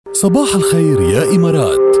صباح الخير يا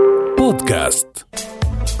إمارات بودكاست.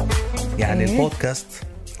 يعني البودكاست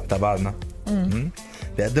تبعنا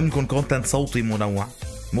بيقدم لكم كونتنت صوتي منوع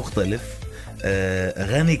مختلف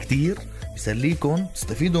غني كتير، يسليكم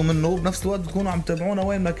تستفيدوا منه، بنفس الوقت تكونوا عم تتابعونا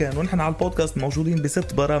وين ما كان. ونحن على البودكاست موجودين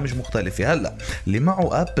ب6 برامج مختلفة. هلا اللي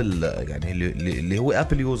معه ابل، يعني اللي هو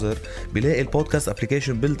ابل يوزر، بيلاقي البودكاست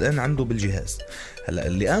ابليكيشن بيلت ان عنده بالجهاز. هلا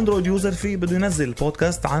اللي اندرويد يوزر فيه بده ينزل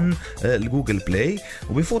البودكاست عن الجوجل بلاي،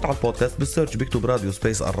 وبيفوت على البودكاست بالسيرش، بيكتب راديو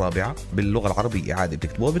سبيس الرابعة باللغة العربية عادي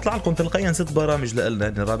بتكتبوها، بيطلع لكم تلقائيا 6 برامج لنا،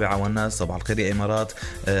 الرابعة والناس، صباح الخير يا إمارات،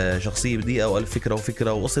 شخصية بدقيقة، وألف فكرة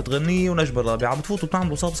وفكرة، وقصة غنية، ونجم الرابعة. بتفوتوا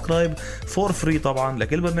بتعملوا سبسكرايب فور فري طبعا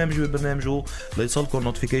لكل برنامج ببرنامجه، ليصلكم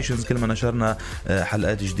نوتيفيكيشنز كل ما نشرنا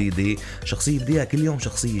حلقات جديدة. شخصية بدقيقة كل يوم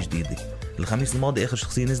شخصية جديدة. الخميس الماضي آخر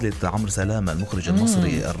شخصية نزلت عمرو سلامة، المخرج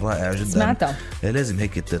المصري الرائع جدا، سمعتها. لازم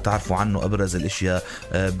هيك تعرفوا عنه أبرز الاشياء.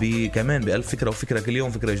 كمان بألف فكرة وفكرة كل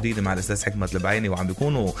يوم فكرة جديدة مع الأستاذ حكمة البعيني، وعم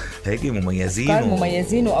بيكونوا هيك مميزين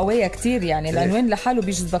مميزين وقوية كتير. يعني العنوان لحاله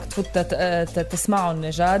بيجذبك تفوت تسمعهم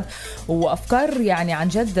جاد، وأفكار يعني عن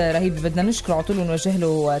جد رهيبة. بدنا نشكره على طول ونوجه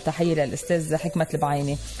له تحية للأستاذ حكمة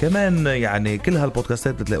البعيني. كمان يعني كل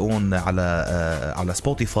هالبودكاستات بتلاقون على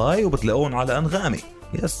سبوتيفاي، وبتلاقون على أنغامي.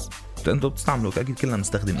 يس انتوا بتستعملوا اكيد، كلنا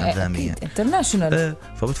بنستخدم انغامي انترناشونال.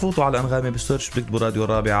 فبتفوتوا على انغامي بالسيرش، بتكتبوا راديو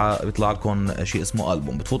الرابعه، بيطلع لكم شيء اسمه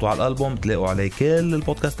ألبوم. بتفوتوا على الألبوم بتلاقوا عليه كل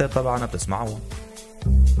البودكاستات تبعنا، بتسمعوها.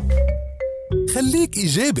 خليك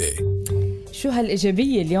ايجابي. شو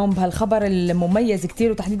هالإيجابية اليوم بهالخبر المميز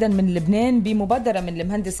كتير، وتحديدا من لبنان، بمبادرة من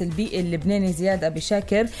المهندس البيئي اللبناني زياد أبي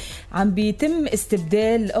شاكر. عم بيتم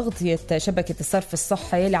استبدال أغطية شبكة الصرف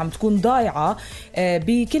الصحي اللي عم تكون ضايعة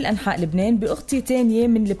بكل أنحاء لبنان بأغطية تانية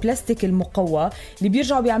من البلاستيك المقوى اللي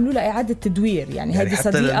بيرجعوا بيعملوا لها إعادة تدوير. يعني هذه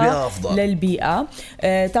صديقة للبيئة.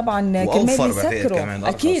 طبعا كرمال يسكروا،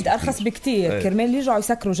 أكيد أرخص بكتير، كرمال يرجعوا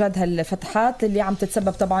يسكروا جد هالفتحات اللي عم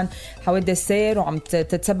تتسبب طبعا حوادث سير، وعم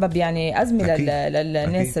تتسبب يعني أزمة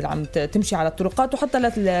للناس اللي عم تمشي على الطرقات، وحتى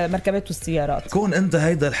للمركبات والسيارات. كون انت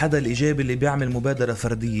هيدا الحدا الايجابي اللي بيعمل مبادره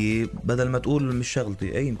فرديه، بدل ما تقول مش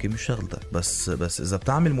شغلتي، اي يمكن مش شغلتك، بس اذا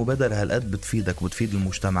بتعمل مبادره هالقد بتفيدك وبتفيد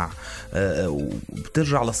المجتمع،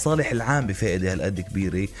 وبترجع للصالح العام بفائده هالقد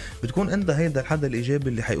كبيره، بتكون انت هيدا الحدا الايجابي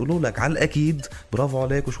اللي حيقولوا لك على الاكيد برافو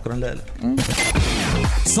عليك وشكرا لك.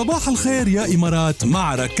 صباح الخير يا إمارات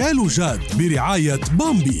مع ركال وجاد برعاية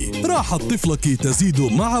بامبي. راحة طفلك تزيد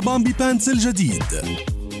مع بامبي بانتس الجديد.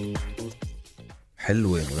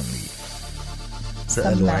 حلوة الغنية.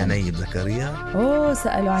 سألوا عيني بزكريا.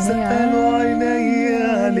 سألوا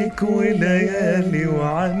عيني لك وليالي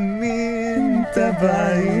وعني انت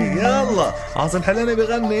بعيد. يلا عاصم حلاني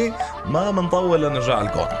بغني، ما منطول لنرجع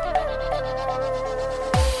لكم.